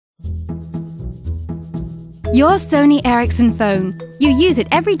Your Sony Ericsson phone. You use it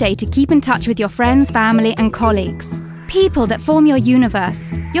every day to keep in touch with your friends, family and colleagues. People that form your universe,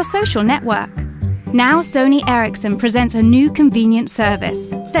 your social network. Now Sony Ericsson presents a new convenient service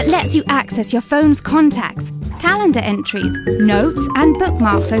that lets you access your phone's contacts, calendar entries, notes and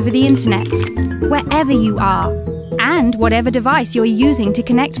bookmarks over the internet, wherever you are, and whatever device you're using to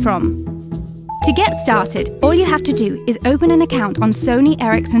connect from. To get started, all you have to do is open an account on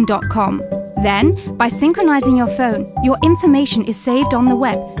sonyeericsson.com. Then, by synchronizing your phone, your information is saved on the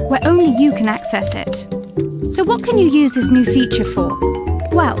web where only you can access it. So what can you use this new feature for?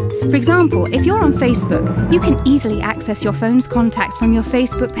 Well, for example, if you're on Facebook, you can easily access your phone's contacts from your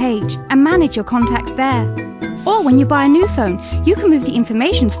Facebook page and manage your contacts there. Or when you buy a new phone, you can move the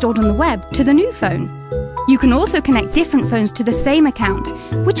information stored on the web to the new phone. You can also connect different phones to the same account,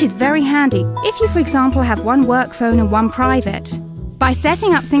 which is very handy if you, for example, have one work phone and one private. By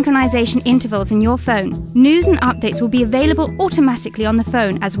setting up synchronization intervals in your phone, news and updates will be available automatically on the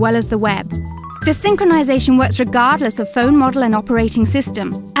phone as well as the web. The synchronization works regardless of phone model and operating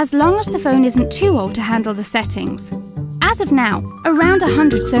system, as long as the phone isn't too old to handle the settings. As of now, around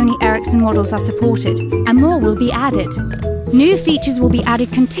 100 Sony Ericsson models are supported, and more will be added. New features will be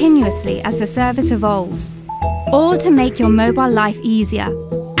added continuously as the service evolves, all to make your mobile life easier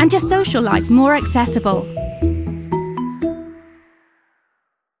and your social life more accessible.